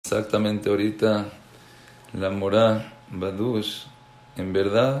exactamente ahorita la Morá Badush, en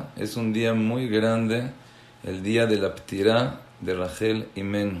verdad es un día muy grande, el día de la Ptirá de Rachel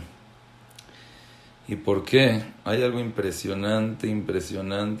Imenu. ¿Y por qué? Hay algo impresionante.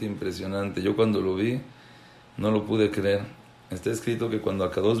 Yo cuando lo vi no lo pude creer. Está escrito que cuando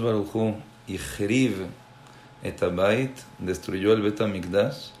Akadosh Baruj Hu Ijriv et Habayit destruyó el Bet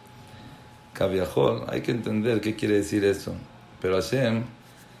HaMikdash, Kaviahol, hay que entender qué quiere decir eso. Pero Hashem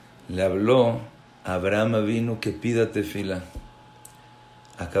le habló a Abraham Avinu que pida tefila.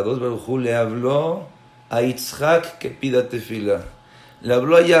 A Kadosh Baruj Hu le habló a Yitzhak que pida tefila. Le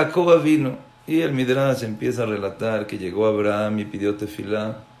habló a Yaakob Avinu. Y el Midrash empieza a relatar que llegó Abraham y pidió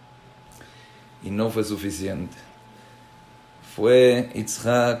tefila y no fue suficiente. Fue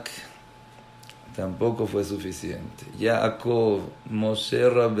Yitzhak, tampoco fue suficiente. Yaakob, Moshe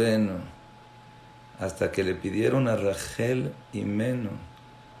Rabenu, hasta que le pidieron a Rachel Imenu.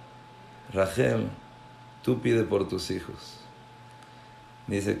 Rachel, tú pide por tus hijos.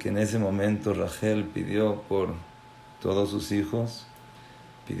 Dice que en ese momento Rachel pidió por todos sus hijos,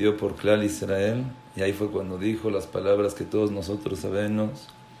 pidió por Klal Israel, y ahí fue cuando dijo las palabras que todos nosotros sabemos: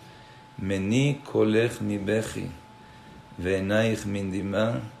 Meni kolech mi bechi, ve'enaich min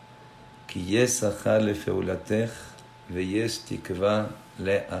dima, ki yesh zachar lefeulatech, ve'yesh tikva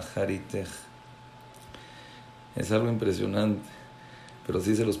le'acharitech. Es algo impresionante, pero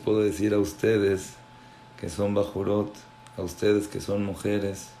sí se los puedo decir a ustedes que son bajorot, a ustedes que son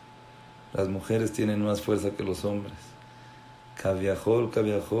mujeres. Las mujeres tienen más fuerza que los hombres. Kaviahol,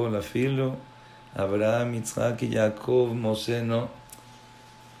 afilo, Abraham, Yitzhak y Yaakob, Moshe, no.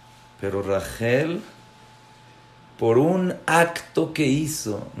 Pero Rachel, por un acto que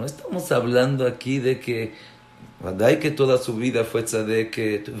hizo, no estamos hablando aquí de que Vadai que toda su vida fue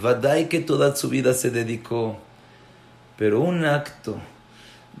tzadeket, Vadai que toda su vida se dedicó, pero un acto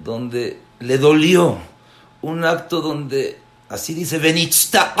donde le dolió, un acto donde, así dice,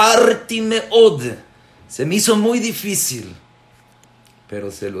 Venitzta'arti meod, se me hizo muy difícil,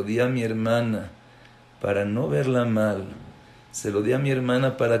 pero se lo di a mi hermana para no verla mal, se lo di a mi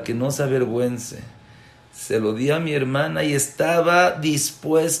hermana para que no se avergüence, se lo di a mi hermana y estaba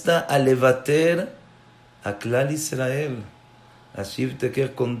dispuesta a levater a Klal Israel, a Shiv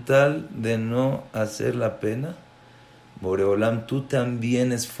Teker, con tal de no hacer la pena. Boreolam, tú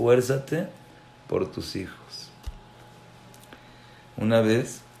también esfuérzate por tus hijos. Una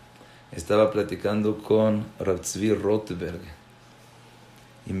vez estaba platicando con Rav Tzvi Rotberg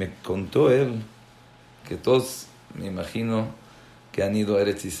y me contó él que todos, me imagino, que han ido a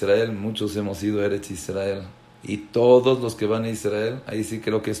Eretz Israel, muchos hemos ido a Eretz Israel, y todos los que van a Israel, ahí sí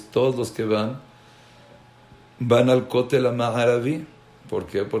creo que es todos los que van al Kotel HaMa'aravi. ¿Por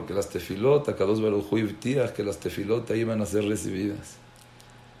qué? Porque las tefilot, Akadosh Baruj Hu ibtiach que las tefilot ahí van a ser recibidas.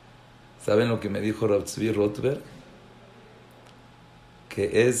 ¿Saben lo que me dijo Rav Tzvi Rotberg?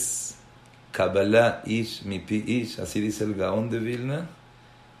 Que es Kabbalah ish mipi ish, así dice el Gaón de Vilna,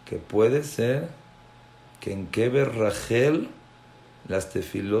 que puede ser que en Keber Rachel las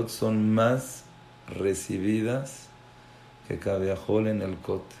tefilot son más recibidas que Kaviahol en el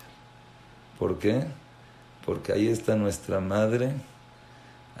Kotel. ¿Por qué? Porque ahí está nuestra madre,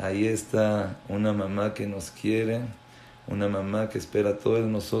 ahí está una mamá que nos quiere, una mamá que espera a todos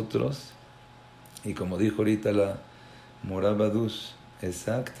nosotros, y como dijo ahorita la Morá Badush,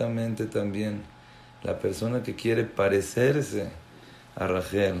 exactamente también la persona que quiere parecerse a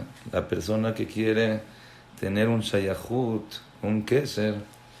Rachel, la persona que quiere tener un shayachut, un kesher,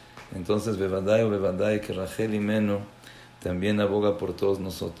 entonces bevadai que Rachel Imenu también aboga por todos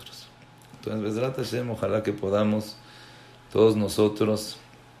nosotros. Entonces, Bezrat Hashem, ojalá que podamos todos nosotros,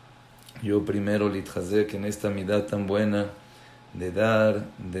 yo primero litchazek en esta midá tan buena de dar.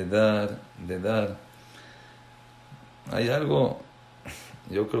 Hay algo,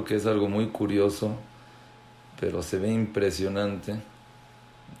 yo creo que es algo muy curioso, pero se ve impresionante,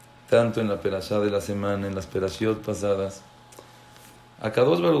 tanto en la perashá de la semana, en las perashiot pasadas.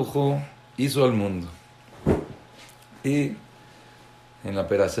 Akadosh Baruj Hu hizo al mundo, y en la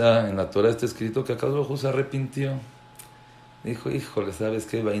perashá, en la Torah está escrito que Akadosh Baruj Hu se arrepintió. Dijo, híjole, ¿sabes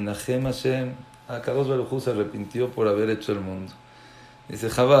qué? Vainahem Hashem, Akadosh Baruj Hu se arrepintió por haber hecho el mundo. Dice,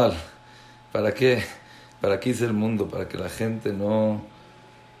 Jabal, ¿para qué? ¿Para qué hice el mundo? Para que la gente no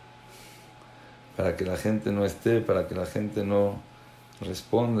esté, para que la gente no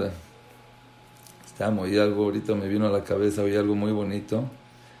responda. Oí algo, ahorita me vino a la cabeza, oí algo muy bonito.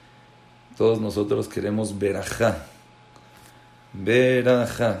 Todos nosotros queremos verajá.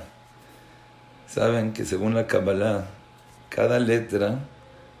 Verajá. Saben que según la Kabbalah, cada letra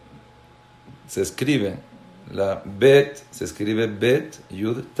se escribe La Bet se escribe Bet,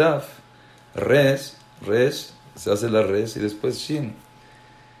 Yud, Taf. Resh, se hace la Resh y después Shin.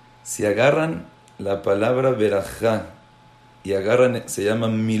 Si agarran la palabra Berajá y agarran, se llama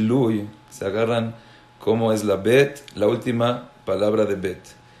Milui, se agarran cómo es la Bet, la última palabra de Bet,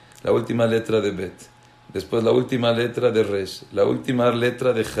 la última letra de Bet, después la última letra de Resh, la última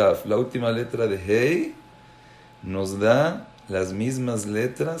letra de Jaf, la última letra de Hei, nos da las mismas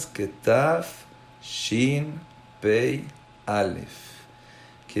letras que Taf, Shin, Pei, Alef.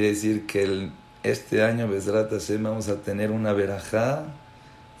 Quiere decir que este año, Bezrat Hashem, vamos a tener una verajá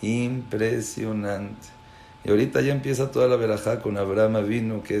impresionante. Y ahorita ya empieza toda la verajá con Abraham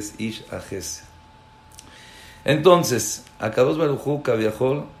Avinu, que es Ish Ajes. Entonces, Akadosh Baruj Hu,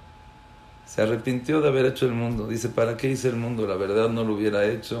 Kaviahol, se arrepintió de haber hecho el mundo. Dice, ¿para qué hice el mundo? La verdad no lo hubiera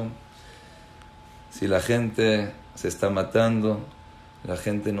hecho. Si la gente se está matando, la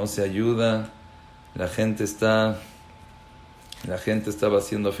gente no se ayuda, la gente estaba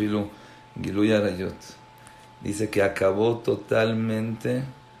haciendo filu Giluy Arayot. Dice que acabó totalmente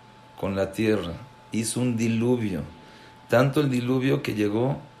con la tierra. Hizo un diluvio. Tanto el diluvio que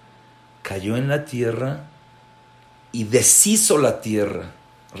cayó en la tierra y deshizo la tierra.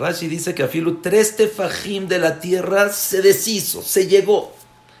 Rashi dice que a filu 3 tefajim de la tierra se deshizo, se llegó.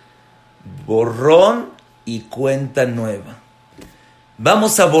 Borrón y cuenta nueva.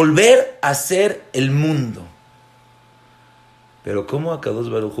 Vamos a volver a hacer el mundo. Pero ¿cómo Akadosh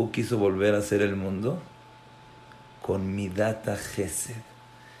Baruj Hu quiso volver a hacer el mundo? Con Midata Gesed.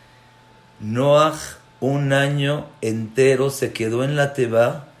 Noach, un año entero se quedó en la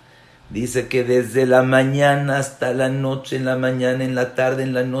Teba. Dice que desde la mañana hasta la noche, en la mañana, en la tarde,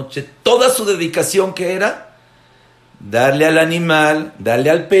 en la noche, toda su dedicación que era darle al animal, darle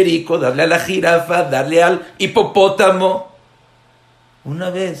al perico, darle a la jirafa, darle al hipopótamo.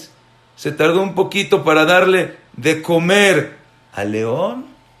 Una vez se tardó un poquito para darle de comer al león,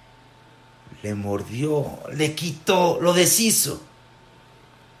 le mordió, le quitó, lo deshizo.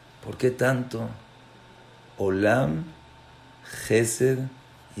 ¿Por qué tanto? Olam, Gesed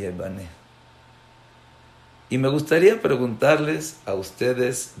y Ebané. Y me gustaría preguntarles a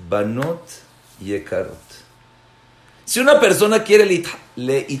ustedes, Banot y Ekarot. Si una persona quiere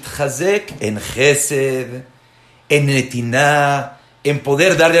le itchazek en Gesed, en Netina, en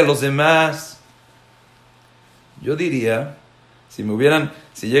poder darle a los demás, yo diría,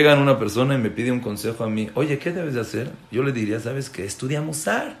 si llegan una persona y me pide un consejo a mí, oye, ¿qué debes de hacer? Yo le diría, ¿sabes qué? Estudia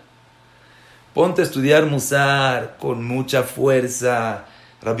Musar. Ponte a estudiar Musar con mucha fuerza.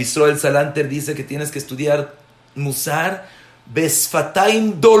 Rabbi Israel Salanter dice que tienes que estudiar Musar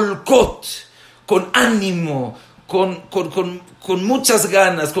besfataim dolkot, con ánimo, con muchas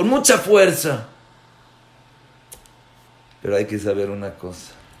ganas, con mucha fuerza. Pero hay que saber una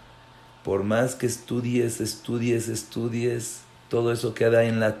cosa. Por más que estudies, todo eso queda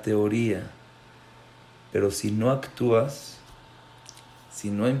en la teoría. Pero si no actúas, si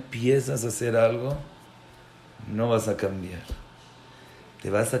no empiezas a hacer algo, no vas a cambiar. Te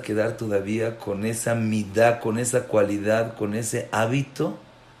vas a quedar todavía con esa midá, con esa cualidad, con ese hábito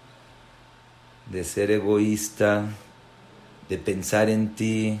de ser egoísta, de pensar en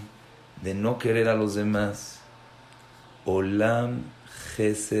ti, de no querer a los demás. Olam,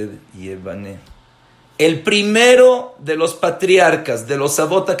 Gesed y Ebané. El primero de los patriarcas, de los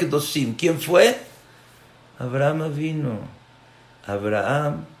Avot HaKedoshim, ¿quién fue? Abraham vino.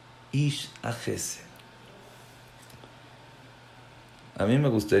 Abraham Ish HaGesed. A mí me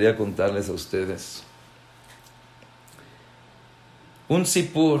gustaría contarles a ustedes un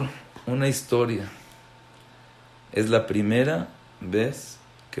sipur, una historia. Es la primera vez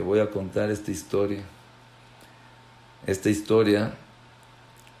que voy a contar esta historia. Esta historia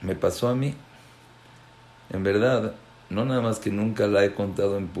me pasó a mí. En verdad, no nada más que nunca la he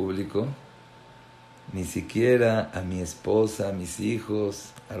contado en público, ni siquiera a mi esposa, a mis hijos.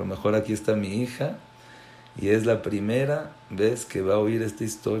 A lo mejor aquí está mi hija y es la primera vez que va a oír esta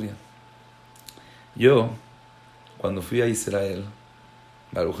historia. Yo, cuando fui a Israel,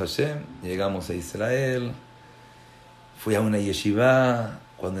 Baruch Hashem, llegamos a Israel, fui a una yeshiva.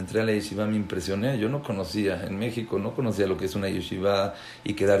 Cuando entré a la yeshiva me impresioné. Yo no conocía, en México no conocía lo que es una yeshiva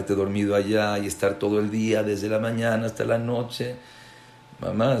y quedarte dormido allá y estar todo el día, desde la mañana hasta la noche.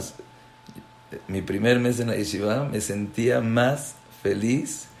 Mamás, mi primer mes en la yeshiva me sentía más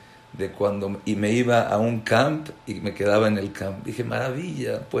feliz de cuando y me iba a un camp y me quedaba en el camp. Dije,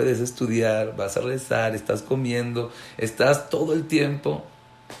 maravilla, puedes estudiar, vas a rezar, estás comiendo, estás todo el tiempo.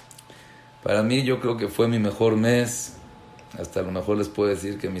 Para mí yo creo que fue mi mejor mes. Hasta a lo mejor les puedo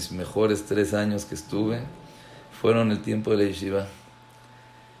decir que mis mejores 3 años que estuve fueron el tiempo de la yeshiva.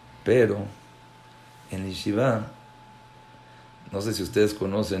 Pero En Yeshiva, no sé si ustedes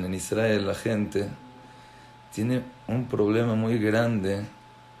conocen, en Israel la gente tiene un problema muy grande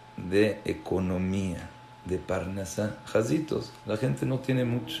de economía, de parnasá, jazitos. La gente no tiene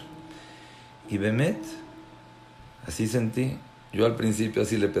mucho. Y Bemet, así sentí. Yo al principio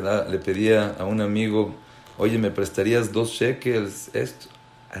así le pedía a un amigo, oye, ¿me prestarías 2 shekels? Esto.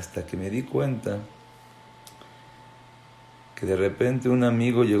 Hasta que me di cuenta que de repente un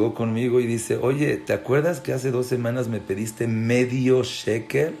amigo llegó conmigo y dice, oye, ¿te acuerdas que hace 2 semanas me pediste medio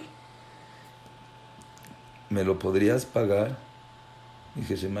shekel? ¿Me lo podrías pagar?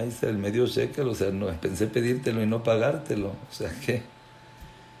 Dije, Shema Israel, el medio shekel, o sea, no, pensé pedírtelo y no pagártelo, o sea, ¿qué?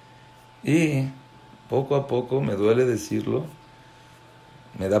 Y poco a poco, me duele decirlo,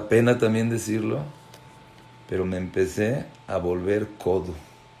 me da pena también decirlo, pero me empecé a volver codo.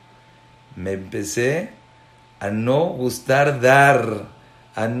 Me empecé a no gustar dar,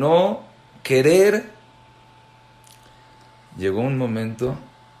 a no querer. Llegó un momento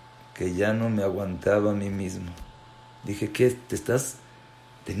que ya no me aguantaba a mí mismo. Dije, ¿qué? ¿Te estás...?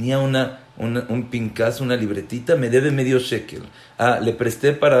 Tenía un pincazo, una libretita, me debe medio shekel. Le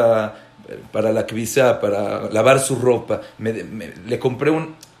presté para la kvisa, para lavar su ropa. Le compré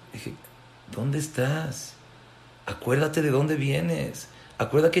un... Dije, ¿dónde estás? Acuérdate de dónde vienes.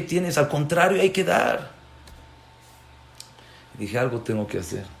 Acuérdate que tienes. Al contrario, hay que dar. Dije, algo tengo que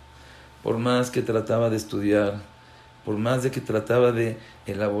hacer. Por más que trataba de estudiar, por más de que trataba de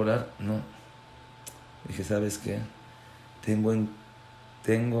elaborar, no. Dije, ¿sabes qué?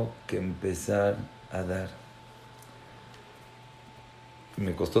 Tengo que empezar a dar.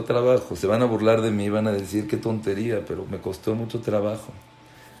 Me costó trabajo. Se van a burlar de mí, van a decir qué tontería, pero me costó mucho trabajo.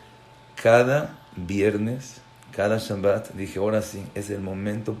 Cada viernes, cada Shabbat, dije, ahora sí, es el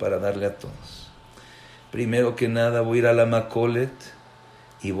momento para darle a todos. Primero que nada voy a ir a la Macolet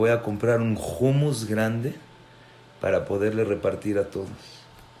y voy a comprar un hummus grande para poderle repartir a todos.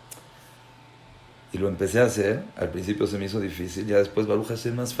 Y lo empecé a hacer. Al principio se me hizo difícil, ya después Baruch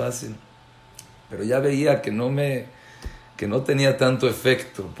Hashem más fácil. Pero ya veía que no tenía tanto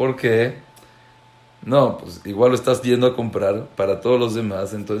efecto. ¿Por qué? No, pues igual lo estás yendo a comprar para todos los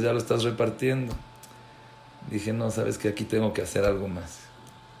demás, entonces ya lo estás repartiendo. Dije, no, sabes que aquí tengo que hacer algo más.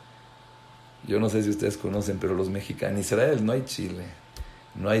 Yo no sé si ustedes conocen, pero los mexicanos, en Israel no hay chile,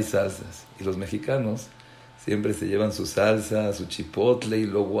 no hay salsas. Y los mexicanos siempre se llevan su salsa, su chipotle y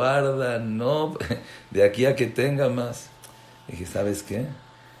lo guardan, no, de aquí a que tenga más. Dije, ¿sabes qué?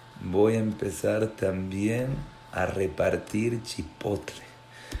 Voy a empezar también a repartir chipotle,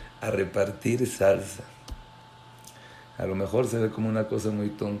 a repartir salsa. A lo mejor se ve como una cosa muy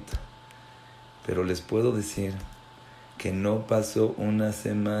tonta, pero les puedo decir que no pasó una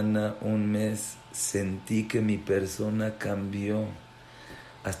semana, un mes, sentí que mi persona cambió,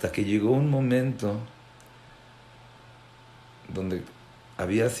 hasta que llegó un momento donde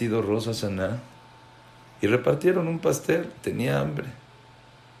había sido Rosh Hashanah y repartieron un pastel, tenía hambre,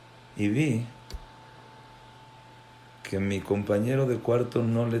 y vi que mi compañero de cuarto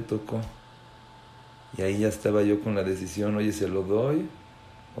no le tocó, y ahí ya estaba yo con la decisión, oye, ¿se lo doy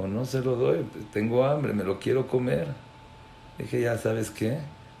o no se lo doy? Tengo hambre, me lo quiero comer. Dije, ya sabes qué,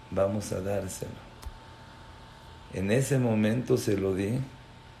 vamos a dárselo. En ese momento se lo di,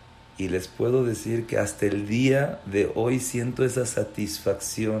 y les puedo decir que hasta el día de hoy siento esa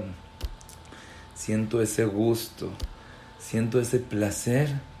satisfacción, siento ese gusto, siento ese placer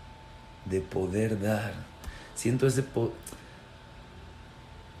de poder dar, siento ese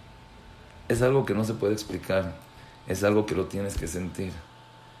es algo que no se puede explicar, es algo que lo tienes que sentir.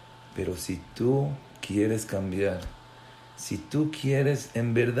 Pero si tú quieres cambiar, si tú quieres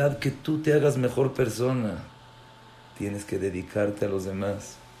en verdad que tú te hagas mejor persona, tienes que dedicarte a los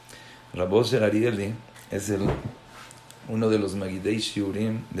demás. Rabosher Arieli es uno de los Magidei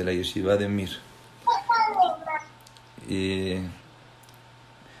Shiurim de la Yeshiva de Mir. Y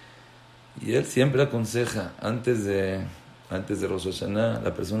él siempre aconseja, antes de Rosh Hashanah,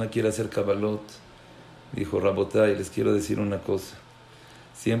 la persona quiere hacer Kabbalot. Dijo, Rabotai, les quiero decir una cosa.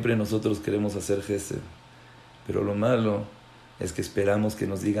 Siempre nosotros queremos hacer Gesed, pero lo malo es que esperamos que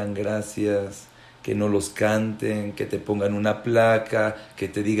nos digan gracias, que no los canten, que te pongan una placa, que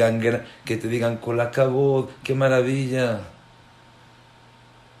te digan Kol HaKavod, qué maravilla.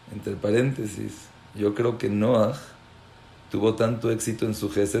 Entre paréntesis, yo creo que Noah tuvo tanto éxito en su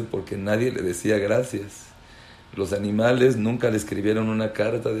gesed porque nadie le decía gracias. Los animales nunca le escribieron una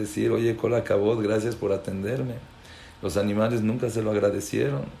carta a decir, oye, Kol HaKavod, gracias por atenderme. Los animales nunca se lo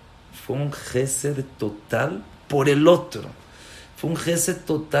agradecieron. Fue un gesed total por el otro. Fue un gesed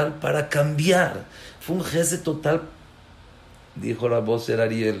total para cambiar. Fue un gesed total, dijo la voz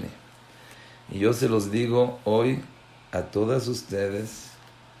Ariel. Y yo se los digo hoy a todas ustedes,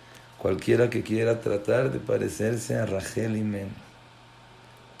 cualquiera que quiera tratar de parecerse a Rachel y Men,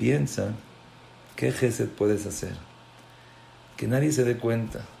 piensa qué gesed puedes hacer, que nadie se dé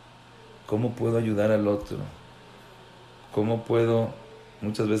cuenta, cómo puedo ayudar al otro, cómo puedo,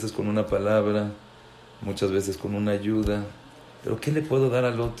 muchas veces con una palabra, muchas veces con una ayuda, pero ¿qué le puedo dar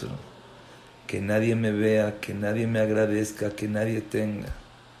al otro? Que nadie me vea, que nadie me agradezca, que nadie tenga.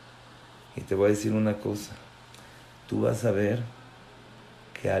 Y te voy a decir una cosa, tú vas a ver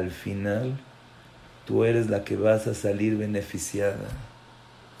que al final tú eres la que vas a salir beneficiada.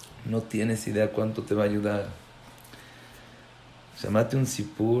 No tienes idea cuánto te va a ayudar. Llámate un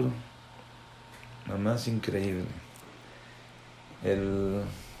sipur, mamás, increíble. El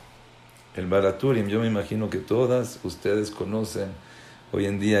Baraturim, yo me imagino que todas ustedes conocen. Hoy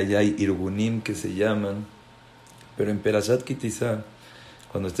en día ya hay irgunim que se llaman, pero en Perashat Kitizá,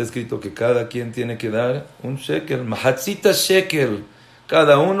 cuando está escrito que cada quien tiene que dar un shekel, mahatzita shekel,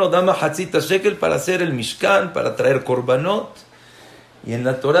 cada uno da mahatzita shekel para hacer el mishkan, para traer korbanot. Y en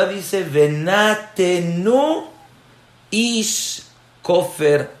la Torah dice, venatenu ish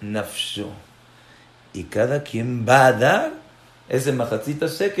kofer nafsho. Y cada quien va a dar ese mahatzita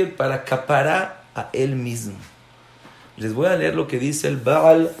shekel para acaparar a él mismo. Les voy a leer lo que dice el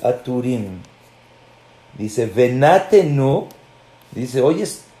Baal Aturim. Dice, venatenu. Dice, oye,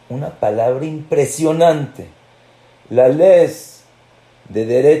 es una palabra impresionante. La lees de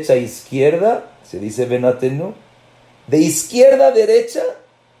derecha a izquierda, se dice venatenu. De izquierda a derecha,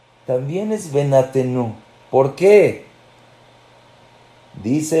 también es venatenu. ¿Por qué?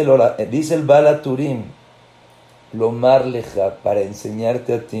 Dice el Baal Aturim, lomar leja, para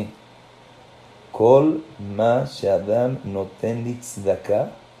enseñarte a ti. Kol ma she'adam noten li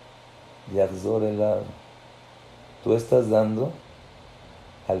tzedakah yachzor elav. Tú estás dando,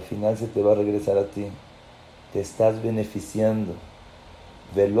 al final se te va a regresar a ti. Te estás beneficiando.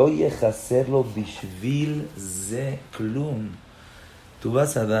 Velo yechaserlo bishvil ze klum. Tú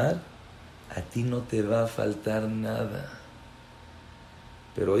vas a dar, a ti no te va a faltar nada.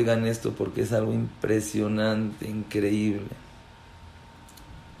 Pero oigan esto porque es algo impresionante, increíble.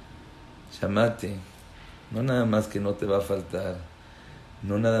 Shamati, no nada más que no te va a faltar,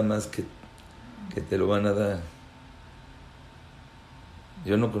 no nada más que te lo van a dar.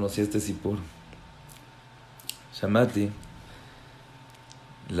 Yo no conocí este sipur. Shamati,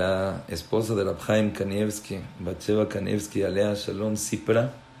 la esposa de Rab Chaim Kanievsky, Batsheva Kanievsky, Alea Shalom,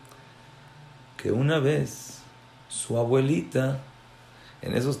 Sipra, que una vez su abuelita,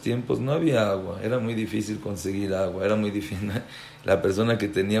 en esos tiempos no había agua, era muy difícil conseguir agua, era muy difícil. La persona que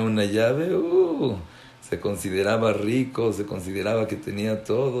tenía una llave, se consideraba rico, se consideraba que tenía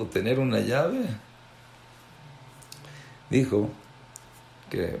todo. Tener una llave, dijo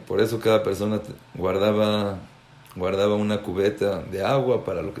que por eso cada persona guardaba una cubeta de agua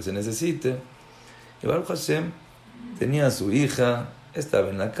para lo que se necesite. Y Baruch Hashem tenía a su hija, estaba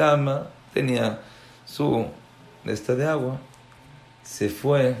en la cama, tenía su de agua. Se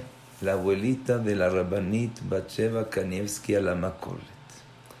fue la abuelita de la Rabbanit Batsheva Kanievsky a la Makolet.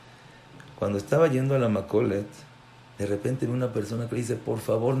 Cuando estaba yendo a la Makolet, de repente ve una persona que le dice, por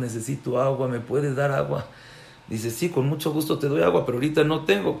favor, necesito agua, ¿me puedes dar agua? Dice, sí, con mucho gusto te doy agua, pero ahorita no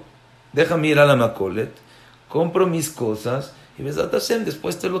tengo. Déjame ir a la Makolet, compro mis cosas y Besat Hashem,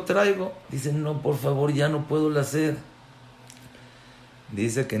 después te lo traigo. Dice, no, por favor, ya no puedo la sed.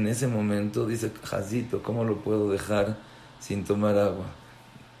 Dice que en ese momento, dice, Jazito, ¿cómo lo puedo dejar sin tomar agua?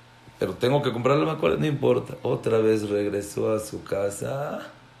 Pero tengo que comprar la Makolet, no importa. Otra vez regresó a su casa.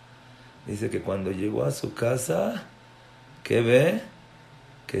 Dice que cuando llegó a su casa, ¿qué ve?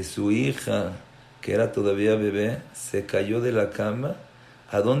 Que su hija, que era todavía bebé, se cayó de la cama.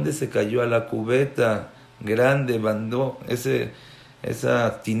 ¿A dónde se cayó? A la cubeta grande, bandó,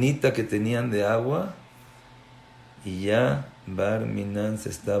 esa tinita que tenían de agua. Y ya Bar Minan se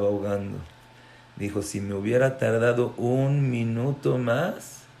estaba ahogando. Dijo, si me hubiera tardado un minuto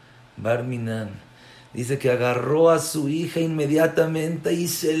más, Bar Minan. Dice que agarró a su hija inmediatamente y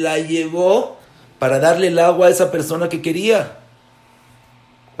se la llevó para darle el agua a esa persona que quería.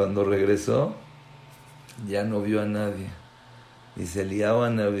 Cuando regresó, ya no vio a nadie. Dice, Eliyahu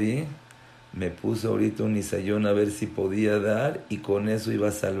Anabí me puso ahorita un nisayón a ver si podía dar y con eso iba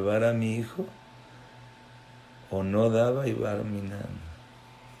a salvar a mi hijo. O no daba y Bar Minan.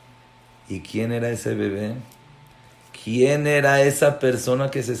 ¿Y quién era ese bebé? ¿Quién era esa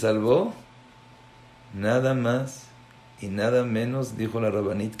persona que se salvó? Nada más y nada menos, dijo la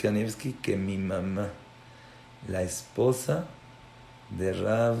Rabbanit Kanievsky, que mi mamá, la esposa de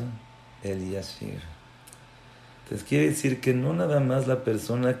Rav Eliashir. Entonces quiere decir que no nada más la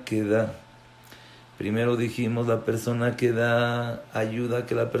persona que da, Primero dijimos, la persona que da ayuda a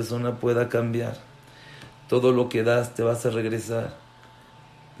que la persona pueda cambiar. Todo lo que das te vas a regresar.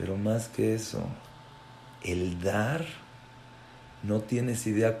 Pero más que eso, el dar, no tienes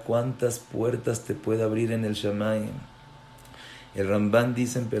idea cuántas puertas te puede abrir en el Shamayim. El Rambán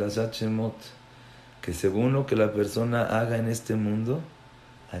dice en Perashat Shemot que según lo que la persona haga en este mundo,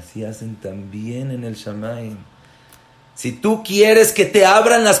 así hacen también en el Shamayim. Si tú quieres que te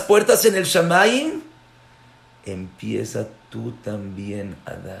abran las puertas en el Shamayim, empieza tú también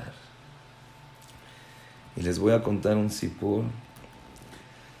a dar. Y les voy a contar un sipur.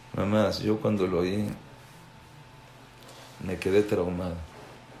 Mamás, yo cuando lo oí, me quedé traumado.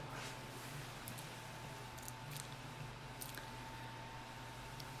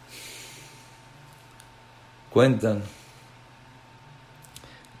 Cuentan,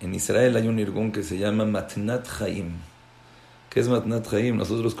 en Israel hay un irgún que se llama Matnat Chaim. ¿Qué es Matnat Chaim?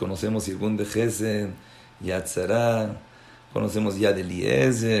 Nosotros conocemos irgún de Gesed, Yad Tzara, conocemos Yad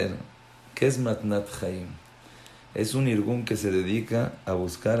Eliezer. ¿Qué es Matnat Chaim? Es un irgún que se dedica a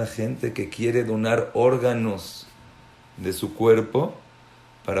buscar a gente que quiere donar órganos de su cuerpo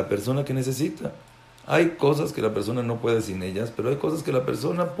para persona que necesita. Hay cosas que la persona no puede sin ellas, pero hay cosas que la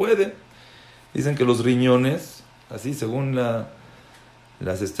persona puede. Dicen que los riñones, así según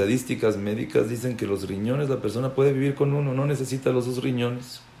las estadísticas médicas, dicen que los riñones, la persona puede vivir con uno, no necesita los dos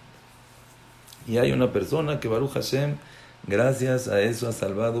riñones. Y hay una persona que, Baruch Hashem, gracias a eso ha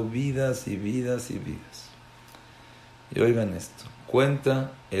salvado vidas y vidas y vidas. Y oigan esto,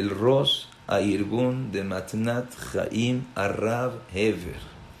 cuenta el Rosh Airgun de Matnat Chaim Arav Hever,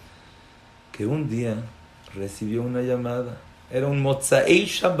 que un día recibió una llamada. Era un Motzei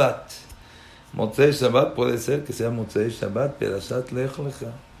Shabbat. Motzei Shabbat puede ser que sea Motzei Shabbat, Perashat Lech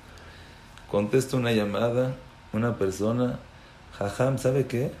Lecha. Contesta una llamada, una persona, Jajam, ¿sabe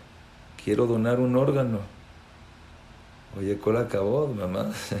qué? Quiero donar un órgano. Oye, ¿cómo acabó, mamá?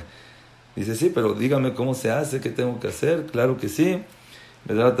 Dice, sí, pero dígame cómo se hace, qué tengo que hacer. Claro que sí.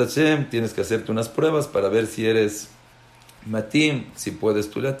 Bedrat Hashem, tienes que hacerte unas pruebas para ver si eres Matim, si puedes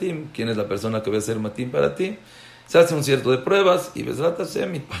tú Latim, quién es la persona que va a ser Matim para ti. Se hace un cierto de pruebas y Bedrat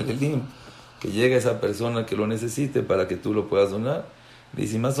Hashem y Palelim, que llegue esa persona que lo necesite para que tú lo puedas donar.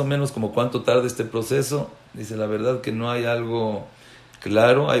 Dice, más o menos como cuánto tarda este proceso. Dice, la verdad que no hay algo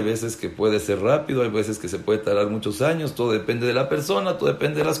claro, hay veces que puede ser rápido, hay veces que se puede tardar muchos años, todo depende de la persona, todo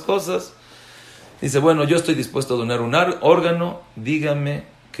depende de las cosas. Dice, bueno, yo estoy dispuesto a donar un órgano, dígame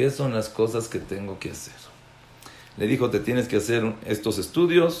qué son las cosas que tengo que hacer. Le dijo, te tienes que hacer estos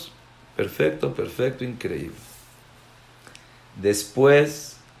estudios, perfecto, increíble.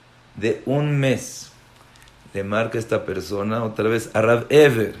 Después de un mes, le marca esta persona, otra vez, Arav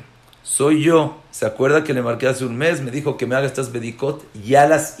Ever, soy yo. ¿Se acuerda que le marqué hace un mes? Me dijo que me haga estas bedikot, ya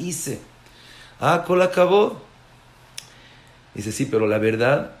las hice. Ah, ¿cómo acabó? Dice, sí, pero la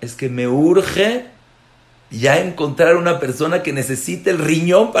verdad es que me urge ya encontrar una persona que necesite el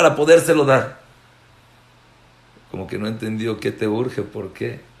riñón para podérselo dar. Como que no entendió qué te urge, por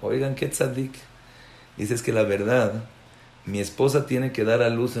qué. Oigan, qué tzadik. Dice, es que la verdad, mi esposa tiene que dar a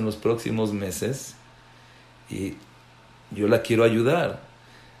luz en los próximos meses y yo la quiero ayudar.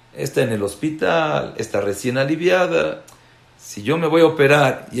 Está en el hospital, está recién aliviada. Si yo me voy a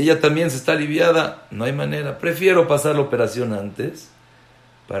operar y ella también se está aliviada, no hay manera. Prefiero pasar la operación antes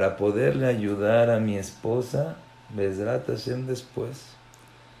para poderle ayudar a mi esposa, Bezrat Hashem, después.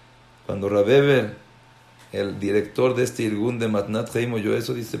 Cuando Rabeber, el director de este Irgun de Matnat Chaim, oyó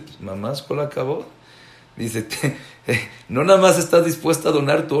eso, dice, pues, mamá, ¿cómo acabó? Dice, no nada más estás dispuesta a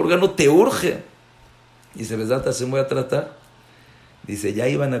donar tu órgano, te urge. Dice, Bezrat Hashem, voy a tratar. Dice, ya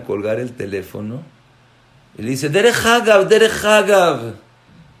iban a colgar el teléfono. Y le dice, Derech Hagav,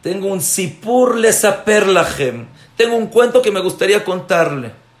 tengo un sipur lesaper lachem. Tengo un cuento que me gustaría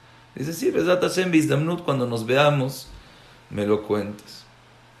contarle. Dice, sí, Bezrat Hashem, bizdamnut, cuando nos veamos, me lo cuentas.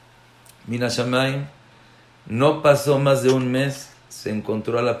 Mina Shamayim, no pasó más de un mes, se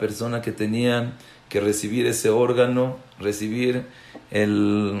encontró a la persona que tenía que recibir ese órgano, recibir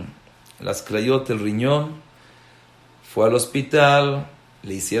las clayot, el riñón. Fue al hospital,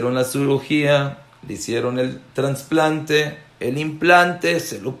 le hicieron la cirugía, le hicieron el trasplante, el implante,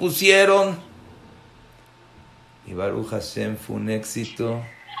 se lo pusieron. Y Baruch Hashem fue un éxito.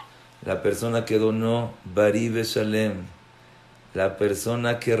 La persona que donó, Bari Beshalem. La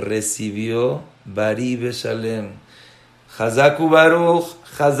persona que recibió, Bari Beshalem. Hazaku Baruch,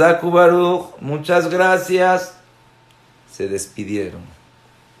 muchas gracias. Se despidieron.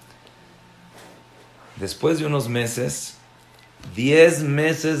 Después de unos meses, 10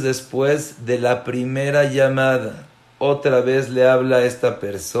 meses después de la primera llamada, otra vez le habla a esta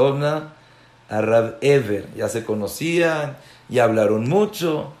persona, a Rab Ever. Ya se conocían, ya hablaron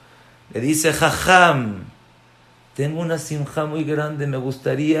mucho. Le dice, Jajam, tengo una simja muy grande, me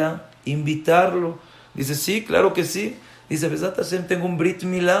gustaría invitarlo. Dice, sí, claro que sí. Dice, Bezrat Hashem, tengo un Brit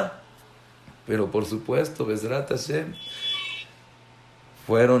Milá. Pero por supuesto, Bezrat Hashem,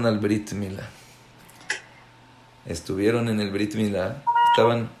 fueron al Brit Milá. Estuvieron en el Brit Milá.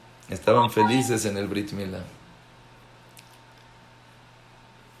 Estaban felices en el Brit Milá.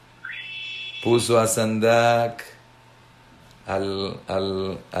 Puso a Sandak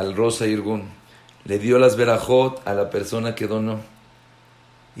al Rosa Irgun. Le dio las verajot a la persona que donó.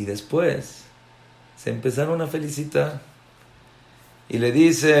 Y después se empezaron a felicitar. Y le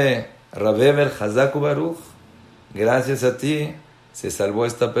dice, Rabeber Hazaku Baruch, gracias a ti se salvó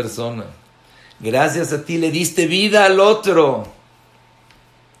esta persona. Gracias a ti le diste vida al otro.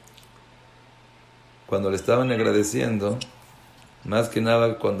 Cuando le estaban agradeciendo, más que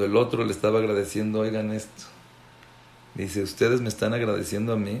nada cuando el otro le estaba agradeciendo, oigan esto. Dice, ¿ustedes me están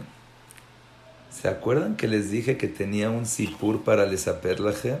agradeciendo a mí? ¿Se acuerdan que les dije que tenía un sipur para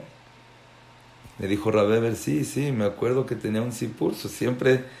lesaperlaje? Le dijo Rabeber, sí, me acuerdo que tenía un sipur.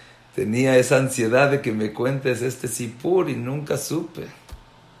 Siempre tenía esa ansiedad de que me cuentes este sipur y nunca supe.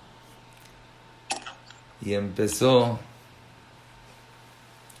 Y empezó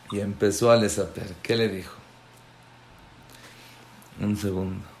a lesaper. ¿Qué le dijo? Un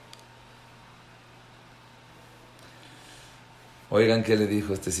segundo. Oigan qué le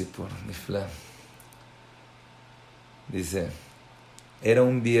dijo este sipur, Niflá. Dice, era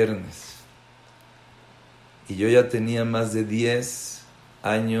un viernes y yo ya tenía más de 10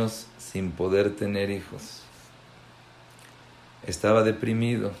 años sin poder tener hijos. Estaba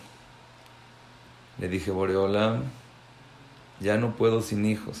deprimido. Le dije, Boreolam, ya no puedo sin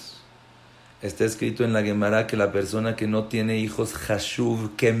hijos. Está escrito en la Gemara que la persona que no tiene hijos,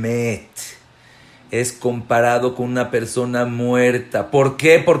 Hashuv Kemet, es comparado con una persona muerta. ¿Por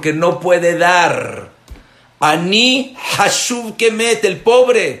qué? Porque no puede dar. Ani Hashuv Kemet, el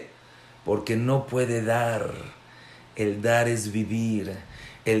pobre, porque no puede dar. El dar es vivir,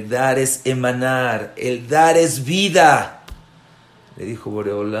 el dar es emanar, el dar es vida. Le dijo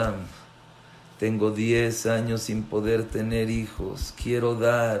Boreolam, tengo 10 años sin poder tener hijos, quiero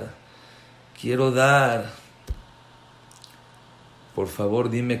dar. Por favor,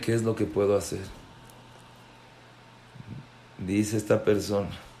 dime qué es lo que puedo hacer. Dice esta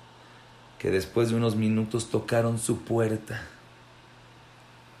persona que después de unos minutos tocaron su puerta.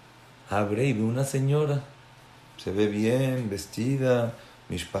 Abre y ve una señora. Se ve bien, vestida,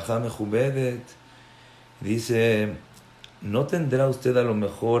 mishpacha mejubedet. Dice, ¿no tendrá usted a lo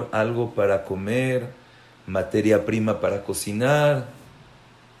mejor algo para comer, materia prima para cocinar?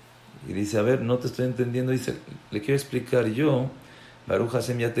 Y dice, a ver, no te estoy entendiendo. Dice, le quiero explicar yo, Baruch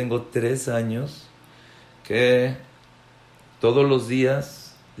Hashem, ya tengo 3 años que todos los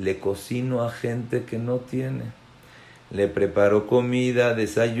días le cocino a gente que no tiene. Le preparo comida,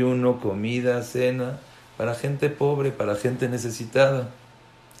 desayuno, comida, cena, para gente pobre, para gente necesitada.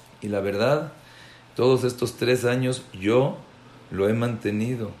 Y la verdad, todos estos 3 años yo lo he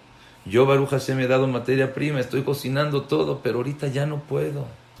mantenido. Yo, Baruch Hashem, he dado materia prima, estoy cocinando todo, pero ahorita ya no puedo.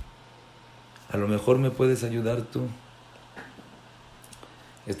 A lo mejor me puedes ayudar tú.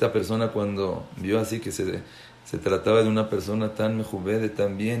 Esta persona, cuando vio así que se trataba de una persona tan mejubede,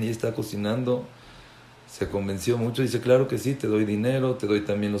 tan bien, y está cocinando, se convenció mucho. Dice, claro que sí, te doy dinero, te doy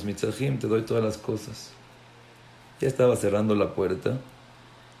también los mitzajim, te doy todas las cosas. Ya estaba cerrando la puerta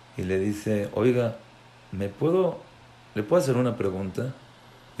y le dice, oiga, ¿le puedo hacer una pregunta?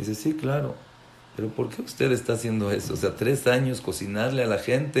 Dice, sí, claro. Pero ¿por qué usted está haciendo eso? O sea, 3 años cocinarle a la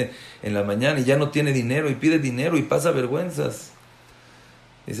gente en la mañana y ya no tiene dinero y pide dinero y pasa vergüenzas.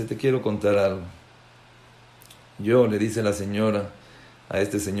 Dice, te quiero contar algo. Yo, le dice la señora a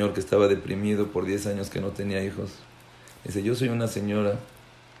este señor que estaba deprimido por 10 años que no tenía hijos. Dice, yo soy una señora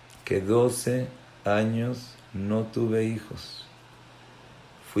que 12 años no tuve hijos.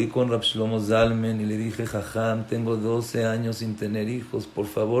 Fui con Rab Shlomo Zalman y le dije, Jajam, tengo 12 años sin tener hijos, por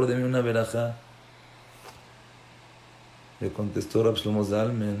favor, deme una verajá. Le contestó Rab Shlomo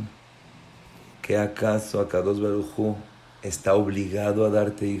Zalman, ¿qué acaso Akadosh Baruj Hu está obligado a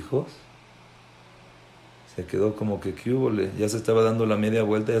darte hijos? Se quedó como que ¿qué hubo? Ya se estaba dando la media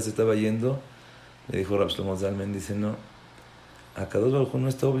vuelta, ya se estaba yendo. Le dijo Rab Shlomo Zalman, dice, no, Akadosh Baruj Hu no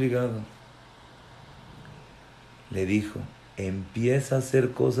está obligado. Le dijo, empieza a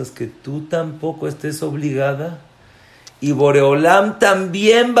hacer cosas que tú tampoco estés obligada, y Boreolam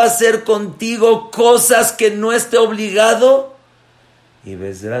también va a hacer contigo cosas que no esté obligado, y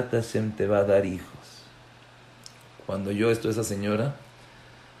Bezrat Hashem te va a dar hijos. Cuando yo esto, esa señora,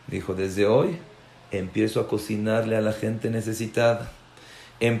 Dijo, desde hoy empiezo a cocinarle a la gente necesitada.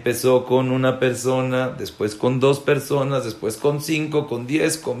 Empezó con una persona, después con 2 personas, después con 5, con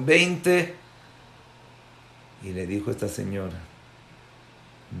 10, con 20. Y le dijo esta señora,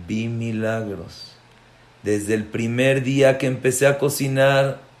 vi milagros. Desde el primer día que empecé a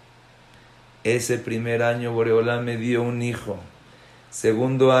cocinar, ese primer año Boreolá me dio un hijo.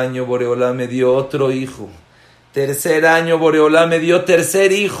 Segundo año Boreolá me dio otro hijo. Tercer año Boreolá me dio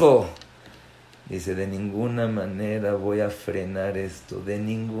tercer hijo. Dice, de ninguna manera voy a frenar esto, de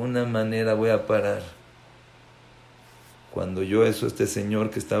ninguna manera voy a parar. Cuando oyó eso este señor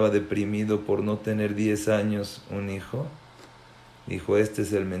que estaba deprimido por no tener 10 años un hijo, dijo, este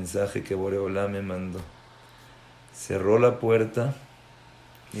es el mensaje que Boreolá me mandó. Cerró la puerta,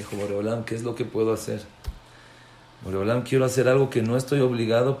 dijo, Boreolá, ¿qué es lo que puedo hacer? Boreolá, quiero hacer algo que no estoy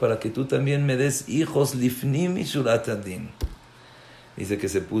obligado para que tú también me des hijos lifnim y shurat adin. Dice que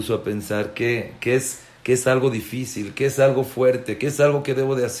se puso a pensar qué es algo difícil, qué es algo fuerte, qué es algo que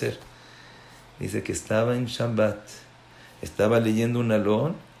debo de hacer. Dice que estaba en Shabbat, estaba leyendo un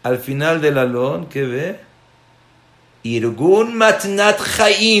alón. Al final del alón, ¿qué ve? Irgun matnat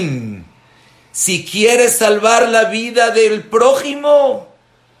chaim. Si quieres salvar la vida del prójimo,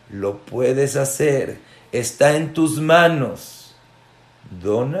 lo puedes hacer. Está en tus manos.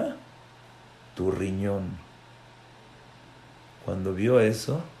 Dona tu riñón. Cuando vio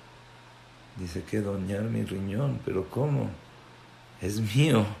eso, dice, ¿qué donar mi riñón? ¿Pero cómo? Es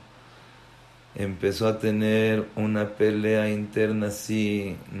mío. Empezó a tener una pelea interna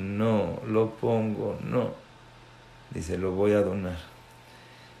así, no, lo pongo, no. Dice, lo voy a donar.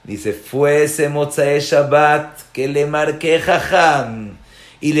 Dice, fue ese Mozae Shabbat que le marqué jajam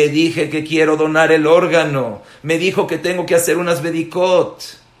y le dije que quiero donar el órgano. Me dijo que tengo que hacer unas bedikot.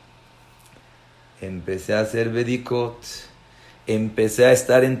 Empecé a hacer bedikot. Empecé a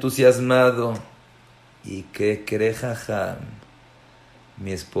estar entusiasmado. ¿Y qué cree jajam?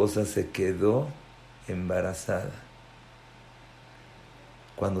 Mi esposa se quedó embarazada.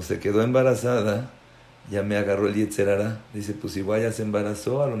 Cuando se quedó embarazada, ya me agarró el Yetzer Hará. Dice, pues igual ya se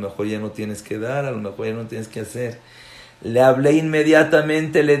embarazó, a lo mejor ya no tienes que dar, a lo mejor ya no tienes que hacer. Le hablé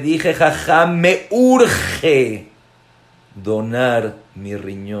inmediatamente, le dije, jajam, me urge donar mi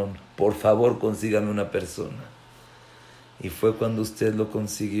riñón. Por favor, consígame una persona. Y fue cuando usted lo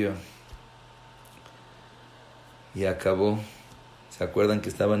consiguió. Y acabó. ¿Se acuerdan que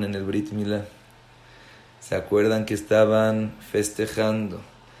estaban en el Brit Milá? ¿Se acuerdan que estaban festejando?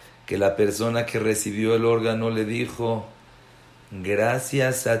 Que la persona que recibió el órgano le dijo,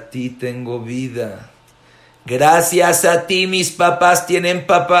 gracias a ti tengo vida. Gracias a ti mis papás tienen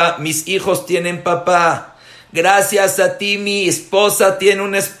papá, mis hijos tienen papá. Gracias a ti mi esposa tiene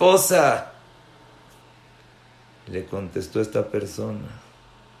una esposa. Le contestó esta persona,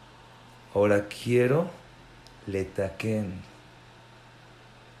 ahora quiero le taquen.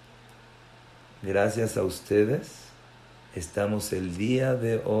 Gracias a ustedes estamos el día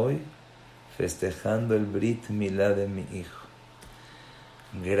de hoy festejando el Brit Milá de mi hijo.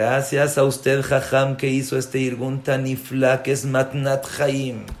 Gracias a usted, jajam, que hizo este irgun tan nifla, que es matnat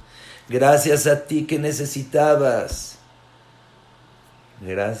chaim. Gracias a ti que necesitabas.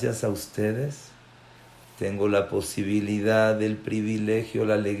 Gracias a ustedes tengo la posibilidad, el privilegio,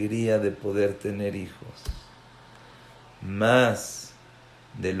 la alegría de poder tener hijos. Más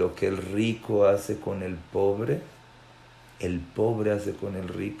de lo que el rico hace con el pobre hace con el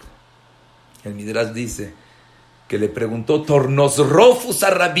rico. El Midrash dice que le preguntó Tornosrofus a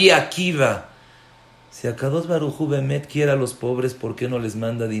Rabbi Akiva, si Akadosh Baruj Hu Bemet quiere a los pobres, ¿por qué no les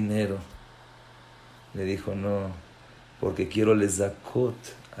manda dinero? Le dijo, no, porque quiero les zakot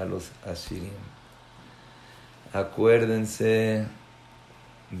a los ashirim. Acuérdense,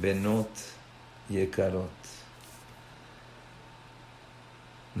 Benot y Ekarot.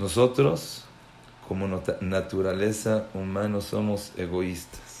 Nosotros, como naturaleza humana, somos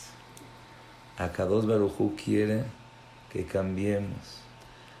egoístas. Akadosh Baruj Hu quiere que cambiemos.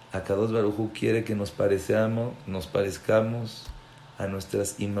 Akadosh Baruj Hu quiere que nos parezcamos a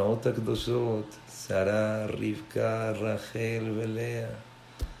nuestras Imaot Akdoshot, Sarah, Rivka, Rachel, Belea.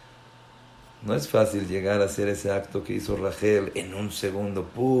 No es fácil llegar a hacer ese acto que hizo Rachel en un segundo,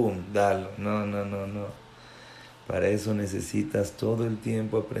 ¡pum!, dalo. No. Para eso necesitas todo el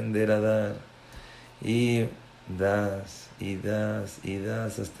tiempo aprender a dar. Y das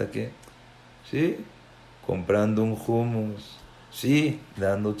hasta que, ¿sí? Comprando un hummus, sí,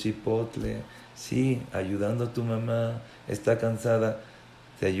 dando chipotle, sí, ayudando a tu mamá, está cansada,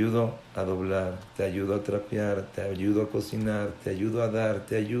 te ayudo a doblar, te ayudo a trapear, te ayudo a cocinar, te ayudo a dar,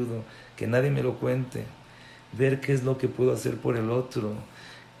 te ayudo, que nadie me lo cuente, ver qué es lo que puedo hacer por el otro.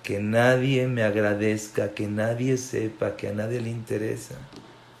 que nadie me agradezca, que nadie sepa, que a nadie le interesa.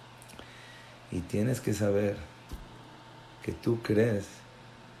 Y tienes que saber que tú crees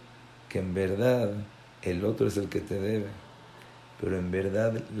que en verdad el otro es el que te debe, pero en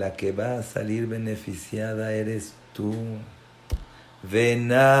verdad la que va a salir beneficiada eres tú.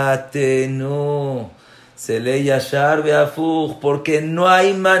 Venatenu, se le yashar beafuj, porque no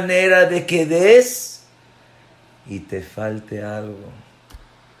hay manera de que des y te falte algo.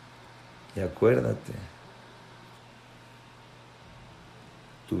 Y acuérdate,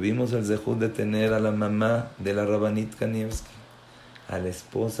 tuvimos el zehut de tener a la mamá de la Rabbanit Kanievski, a la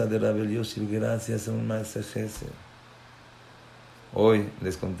esposa de Rabel Yoshil, gracias a un maase Gesed. Hoy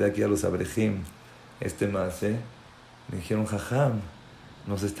les conté aquí a los abrejim este maase. Me dijeron, Jajam,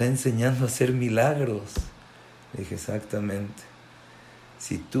 nos está enseñando a hacer milagros. Le dije, exactamente.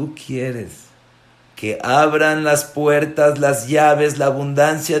 Si tú quieres que abran las puertas, las llaves, la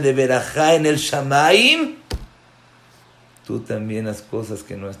abundancia de verajá en el Shamaim, tú también haz cosas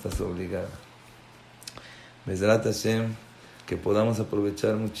que no estás obligado. Bezrat Hashem, que podamos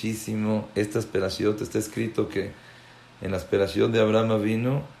aprovechar muchísimo estas perashiot. Está escrito que en las perashiot de Abraham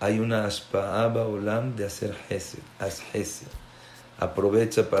Avinu hay una ashpa'ah ba'olam de hacer hesed. Haz hesed.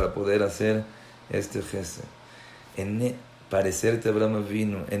 Aprovecha para poder hacer este hesed. Parecerte a Abraham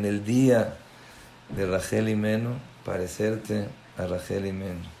Avinu. En el día de Rachel Imenu, parecerte a Rachel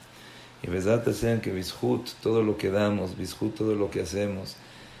Imenu. Y Bezrat Hashem, que Bishut, todo lo que damos, Bishut, todo lo que hacemos,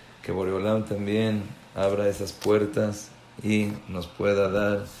 que Boreolam también abra esas puertas y nos pueda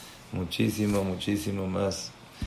dar muchísimo, muchísimo más